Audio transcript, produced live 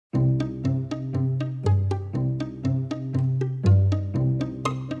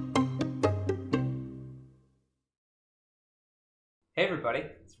everybody,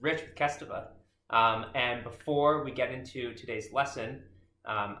 it's Rich with Kestava. And before we get into today's lesson,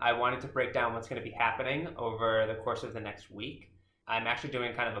 I wanted to break down what's going to be happening over the course of the next week. I'm actually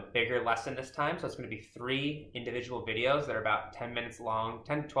doing kind of a bigger lesson this time, so it's going to be 3 individual videos that are about 10 minutes long,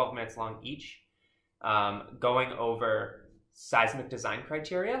 10 to 12 minutes long each, going over seismic design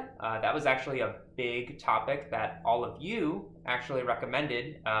criteria. That was actually a big topic that all of you actually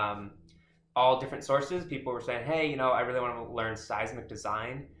recommended. All different sources, people were saying, hey, I really want to learn seismic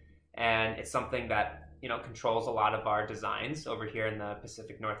design, and it's something that, controls a lot of our designs over here in the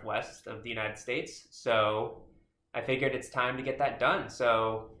Pacific Northwest of the United States. So I figured it's time to get that done.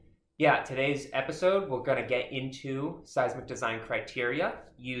 So yeah, today's episode, we're going to get into seismic design criteria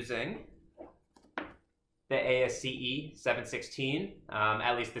using the ASCE 716.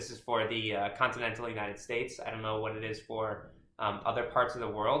 At least this is for the continental United States. I don't know what it is for other parts of the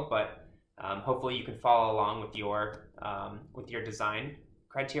world, but hopefully you can follow along with your design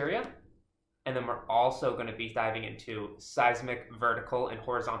criteria. And then we're also going to be diving into seismic vertical and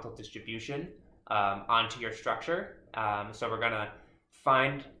horizontal distribution onto your structure. So we're going to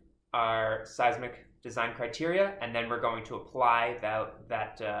find our seismic design criteria, and then we're going to apply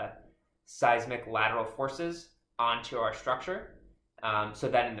that seismic lateral forces onto our structure, so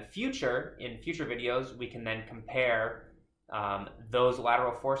that in future videos, we can then compare those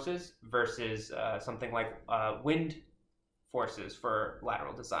lateral forces versus something like wind forces for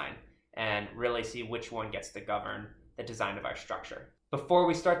lateral design, and really see which one gets to govern the design of our structure. Before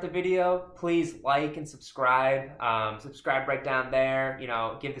we start the video, please like and subscribe. Subscribe right down there.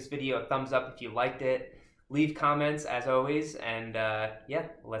 Give this video a thumbs up if you liked it. Leave comments as always, and yeah,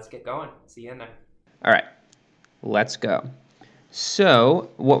 let's get going. See you in there. All right, let's go. So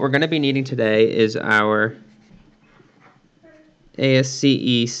what we're going to be needing today is our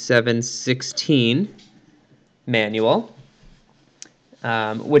ASCE 716 manual,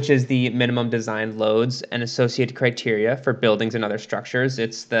 which is the minimum design loads and associated criteria for buildings and other structures.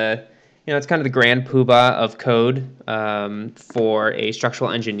 It's it's kind of the grand poobah of code for a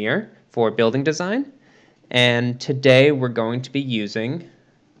structural engineer for building design. And today we're going to be using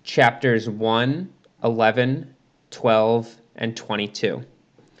chapters 1, 11, 12, and 22.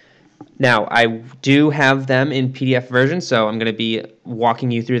 Now, I do have them in PDF version, so I'm going to be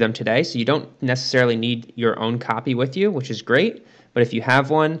walking you through them today. So you don't necessarily need your own copy with you, which is great. But if you have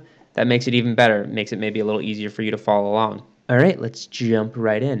one, that makes it even better. It makes it maybe a little easier for you to follow along. All right, let's jump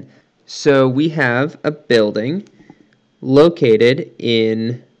right in. So we have a building located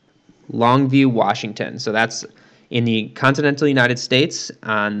in Longview, Washington. So that's in the continental United States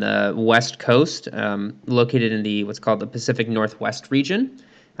on the west coast, located in what's called the Pacific Northwest region.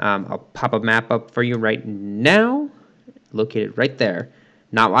 I'll pop a map up for you right now, located right there.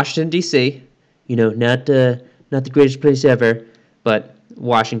 Not Washington, D.C., not the greatest place ever, but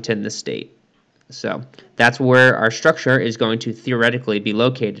Washington, the state. So that's where our structure is going to theoretically be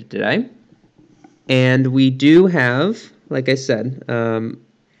located today. And we do have, like I said,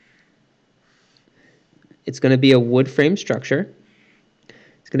 it's going to be a wood frame structure.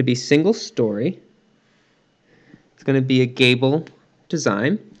 It's going to be single story. It's going to be a gable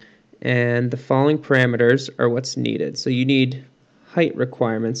design, and the following parameters are what's needed. So you need height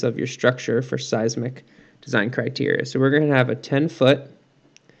requirements of your structure for seismic design criteria. So we're going to have a 10-foot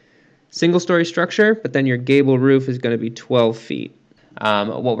single-story structure, but then your gable roof is going to be 12 feet.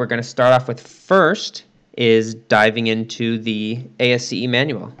 What we're going to start off with first is diving into the ASCE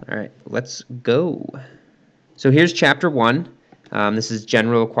manual. All right, let's go. So here's chapter 1. This is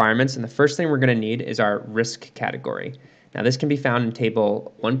general requirements, and the first thing we're going to need is our risk category. Now this can be found in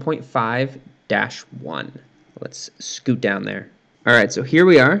table 1.5-1. Let's scoot down there. All right, so here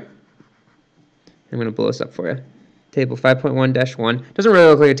we are. I'm going to blow this up for you. Table 5.1-1. Doesn't really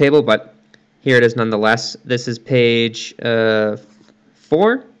look like a table, but here it is nonetheless. This is page 4.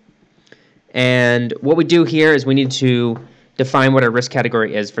 And what we do here is we need to define what our risk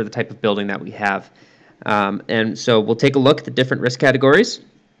category is for the type of building that we have. And so we'll take a look at the different risk categories.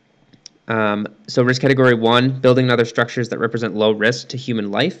 So risk category 1, building and other structures that represent low risk to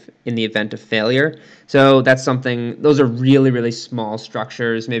human life in the event of failure. So that's those are really, really small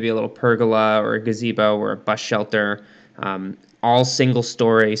structures, maybe a little pergola or a gazebo or a bus shelter, all single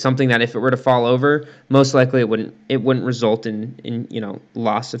story, something that if it were to fall over, most likely it wouldn't result in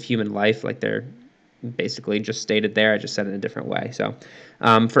loss of human life, like they're basically just stated there. I just said it in a different way. So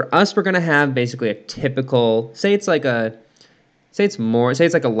for us, we're going to have basically a typical, say it's like a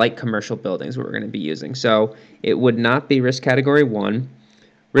light commercial building is what we're going to be using. So it would not be risk category 1.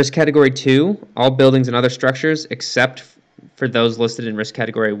 Risk category 2, all buildings and other structures except for those listed in risk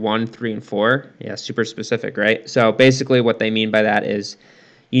category 1, 3, and 4. Yeah, super specific, right? So basically what they mean by that is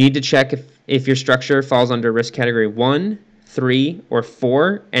you need to check if your structure falls under risk category 1, 3, or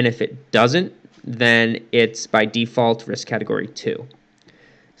 4, and if it doesn't, then it's by default risk category 2.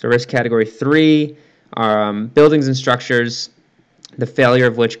 So risk category 3 are buildings and structures, the failure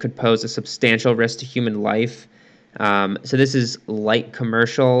of which could pose a substantial risk to human life. So this is light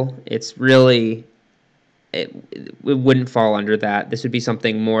commercial. It's really, it wouldn't fall under that. This would be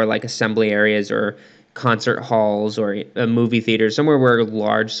something more like assembly areas or concert halls or a movie theater, somewhere where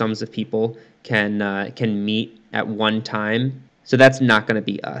large sums of people can meet at one time. So that's not going to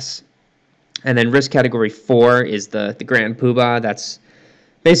be us. And then risk category 4 is the grand poobah. That's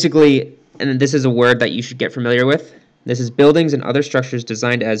basically, and this is a word that you should get familiar with. This is buildings and other structures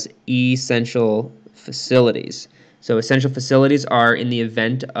designed as essential facilities. So essential facilities are in the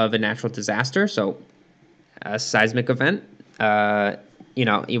event of a natural disaster, so a seismic event,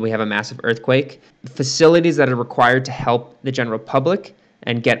 we have a massive earthquake. Facilities that are required to help the general public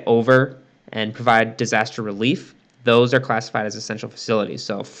and get over and provide disaster relief, those are classified as essential facilities.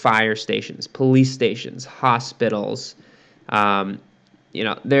 So fire stations, police stations, hospitals,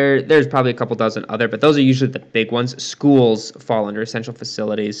 there's probably a couple dozen other, but those are usually the big ones. Schools fall under essential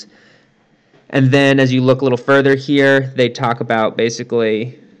facilities. And then as you look a little further here, they talk about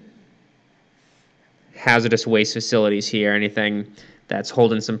basically hazardous waste facilities here, anything that's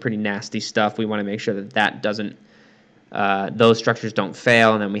holding some pretty nasty stuff. We want to make sure that doesn't, those structures don't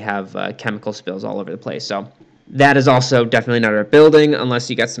fail, and then we have chemical spills all over the place. So that is also definitely not our building unless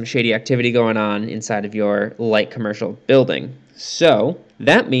you got some shady activity going on inside of your light commercial building. So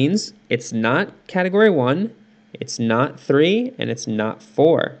that means it's not category 1, it's not 3, and it's not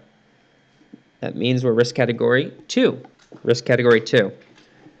 4. That means we're risk category 2. Risk category 2.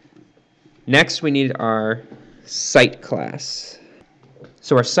 Next, we need our site class.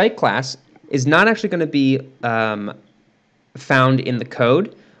 So our site class is not actually going to be found in the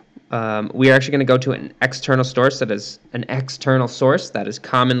code. We are actually going to go to an external source that is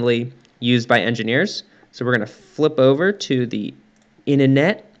commonly used by engineers. So we're going to flip over to the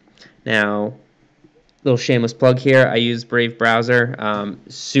internet. Now, little shameless plug here. I use Brave browser.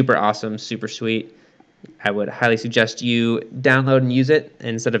 Super awesome, super sweet. I would highly suggest you download and use it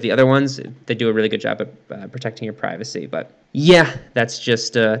instead of the other ones. They do a really good job of protecting your privacy. But yeah, that's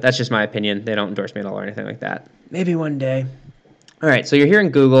just my opinion. They don't endorse me at all or anything like that. Maybe one day. All right, so you're here in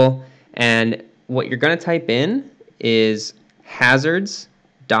Google, and what you're going to type in is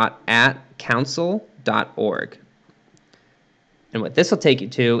hazards.atcouncil.org. And what this will take you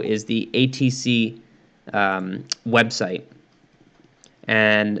to is the ATC website.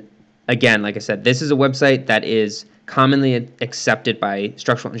 And again, like I said, this is a website that is commonly accepted by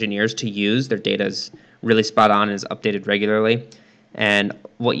structural engineers to use. Their data is really spot on and is updated regularly. And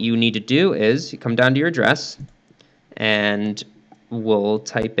what you need to do is you come down to your address, and we'll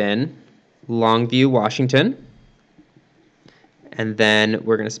type in Longview, Washington. And then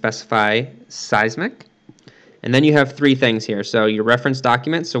we're going to specify seismic. And then you have 3 things here. So your reference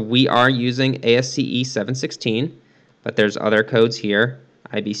document. So we are using ASCE 716, but there's other codes here.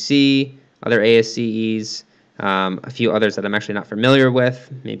 IBC, other ASCEs, a few others that I'm actually not familiar with.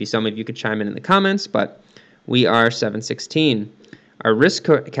 Maybe some of you could chime in the comments, but we are 716. Our risk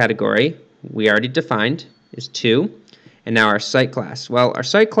category, we already defined, is 2. And now our site class. Well, our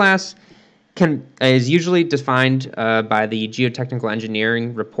site class is usually defined by the geotechnical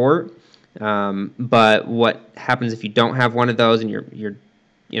engineering report. But what happens if you don't have one of those and you're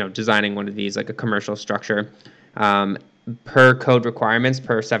designing one of these like a commercial structure? Per code requirements,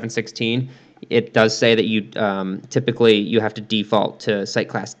 per 716, it does say that you typically you have to default to site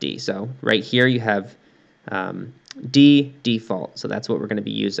class D. So right here you have D default. So that's what we're going to be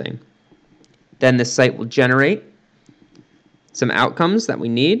using. Then the site will generate some outcomes that we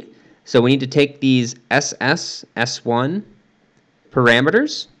need. So we need to take these S1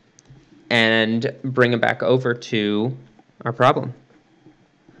 parameters and bring them back over to our problem.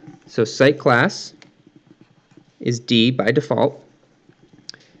 So site class is D by default.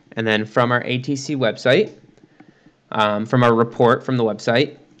 And then from our ATC website, from our report from the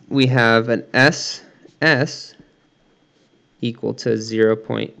website, we have an SS equal to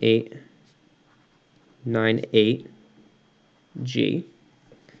 0.898 G.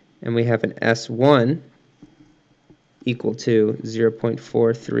 And we have an S1 equal to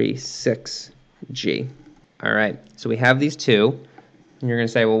 0.436 G. All right, so we have these two. And you're going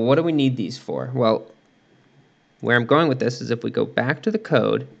to say, well, what do we need these for? Well, where I'm going with this is if we go back to the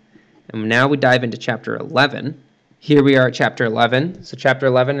code, and now we dive into Chapter 11. Here we are at Chapter 11. So Chapter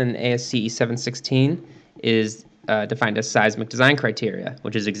 11 in ASCE 716 is defined as seismic design criteria,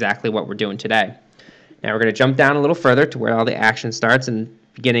 which is exactly what we're doing today. Now we're going to jump down a little further to where all the action starts, and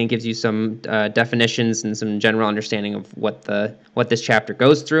beginning gives you some definitions and some general understanding of what this chapter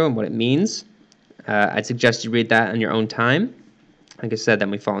goes through and what it means. I'd suggest you read that on your own time. Like I said, then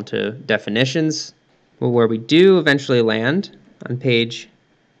we fall into definitions. Well, where we do eventually land on page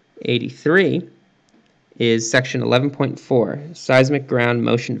 83 is section 11.4, seismic ground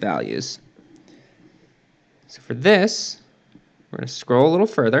motion values. So for this, we're going to scroll a little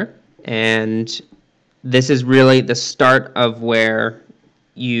further, and this is really the start of where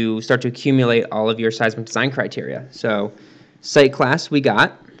you start to accumulate all of your seismic design criteria. So site class we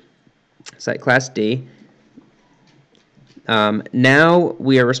got, site class D. Now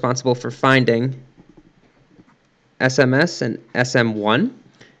we are responsible for finding SMS and SM1.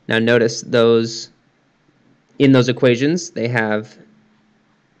 Now notice those, in those equations, they have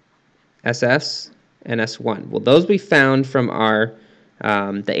SS and S1. Well, those we found from our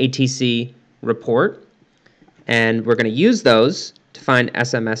the ATC report, and we're going to use those to find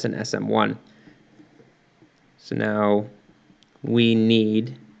SMS and SM1. So now we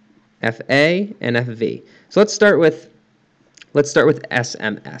need FA and FV. So let's start with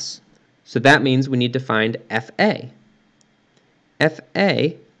SMS. So that means we need to find FA.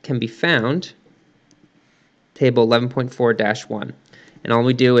 FA can be found table 11.4-1. And all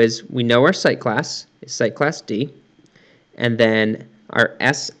we do is we know our site class is site class D, and then our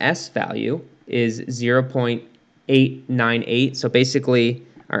SS value is 0.898. So basically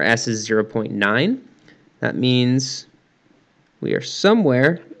our S is 0.9. That means we are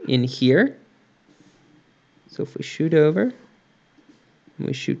somewhere in here. So if we shoot over and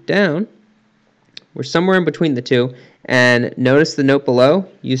we shoot down, we're somewhere in between the two. And notice the note below,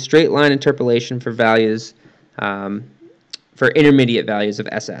 use straight line interpolation for values, for intermediate values of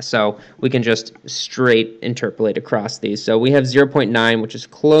SS. So we can just straight interpolate across these. So we have 0.9, which is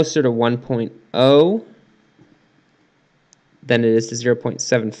closer to 1.0 than it is to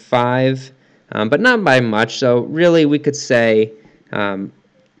 0.75, but not by much. So really we could say,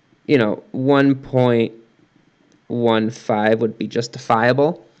 1.15 would be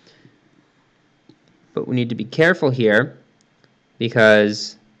justifiable. But we need to be careful here,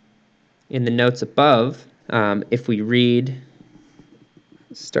 because in the notes above, if we read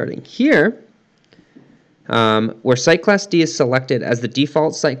starting here, where site class D is selected as the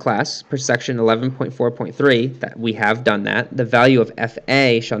default site class per section 11.4.3, that we have done that, the value of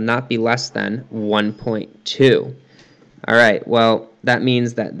FA shall not be less than 1.2. All right, well, that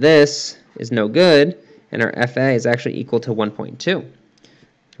means that this is no good, and our FA is actually equal to 1.2. So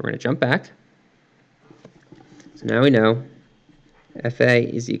we're going to jump back. So now we know FA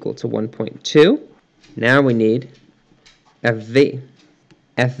is equal to 1.2. Now we need FV.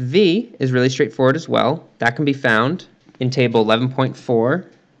 FV is really straightforward as well. That can be found in table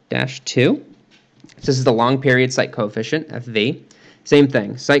 11.4-2. This is the long period site coefficient, FV. Same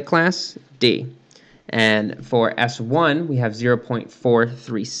thing, site class, D. And for S1, we have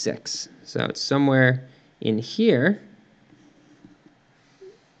 0.436. So it's somewhere in here.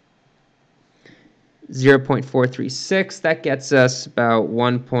 0.436, that gets us about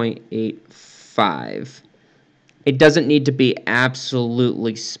 1.85. It doesn't need to be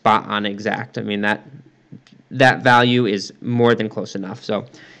absolutely spot on exact. I mean, that value is more than close enough. So,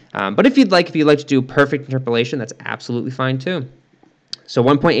 but if you'd like to do perfect interpolation, that's absolutely fine too. So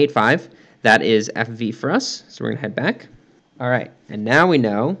 1.85, that is FV for us. So we're going to head back. All right, and now we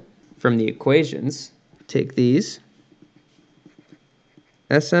know from the equations, take these,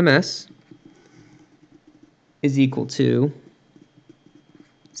 SMS is equal to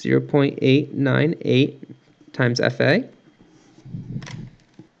 0.898 times FA,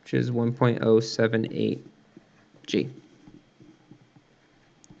 which is 1.078 G.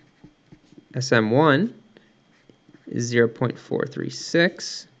 SM1 is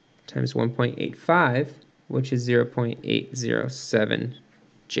 0.436 times 1.85, which is 0.807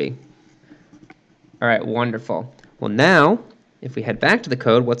 G. All right, wonderful. Well, now, if we head back to the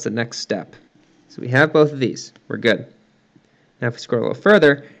code, what's the next step? So we have both of these. We're good. Now if we scroll a little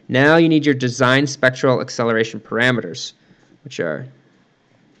further, now you need your design spectral acceleration parameters, which are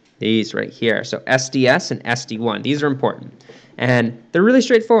these right here. So SDS and SD1. These are important. And they're really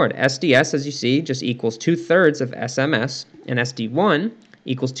straightforward. SDS, as you see, just equals 2/3 of SMS, and SD1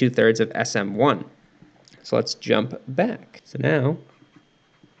 equals 2/3 of SM1. So let's jump back. So now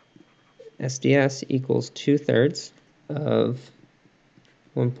SDS equals 2/3 of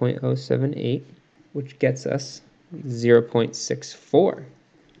 1.078, which gets us 0.64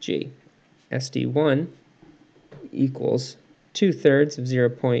 G. SD1 equals 2/3 of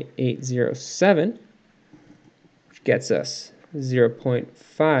 0.807, which gets us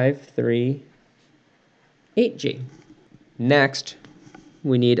 0.538 G. Next,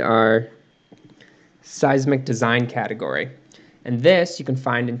 we need our seismic design category. And this you can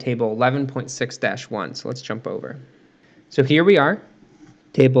find in table 11.6-1. So let's jump over. So here we are,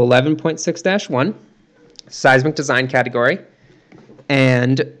 table 11.6-1, seismic design category.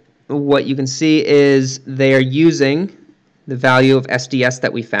 And what you can see is they are using the value of SDS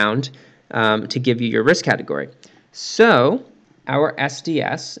that we found to give you your risk category. So our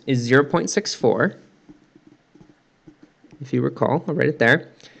SDS is 0.64. If you recall, I'll write it there.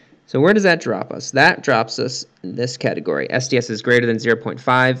 So where does that drop us? That drops us in this category. SDS is greater than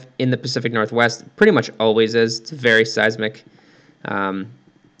 0.5 in the Pacific Northwest. Pretty much always is. It's very seismic.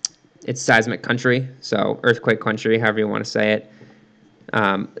 It's seismic country, so earthquake country, however you want to say it.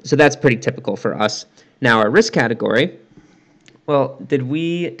 So that's pretty typical for us. Now our risk category, well, did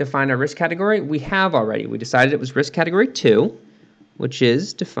we define our risk category? We have already. We decided it was risk category 2, which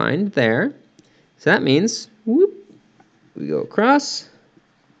is defined there. So that means, whoop, we go across.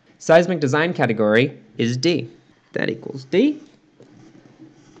 Seismic design category is D. That equals D.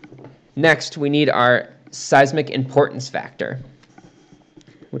 Next, we need our seismic importance factor,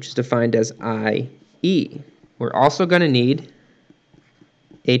 which is defined as IE. We're also going to need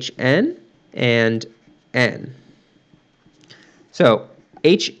HN and N. So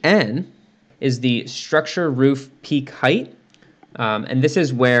HN is the structure roof peak height, and this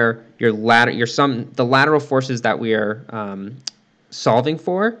is where the lateral forces that we are solving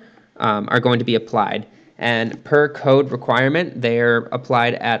for are going to be applied. And per code requirement, they're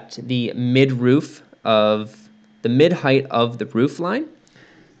applied at the mid-height of the roof line.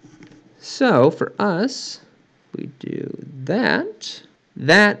 So for us, we do that.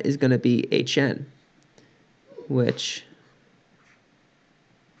 That is going to be HN, which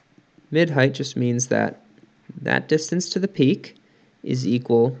mid-height just means that that distance to the peak is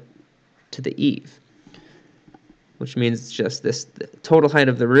equal to the eave, which means it's just the total height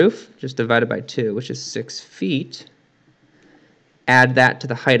of the roof just divided by 2, which is 6 feet. Add that to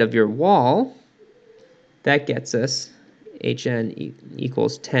the height of your wall. That gets us HN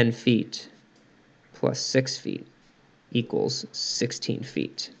equals 10 feet plus 6 feet equals 16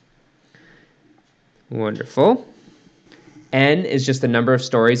 feet. Wonderful. N is just the number of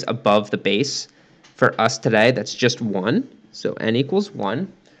stories above the base. For us today, that's just 1. So N equals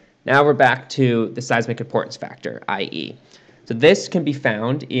 1. Now we're back to the seismic importance factor, IE. So this can be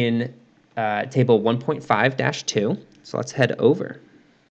found in table 1.5-2. So let's head over.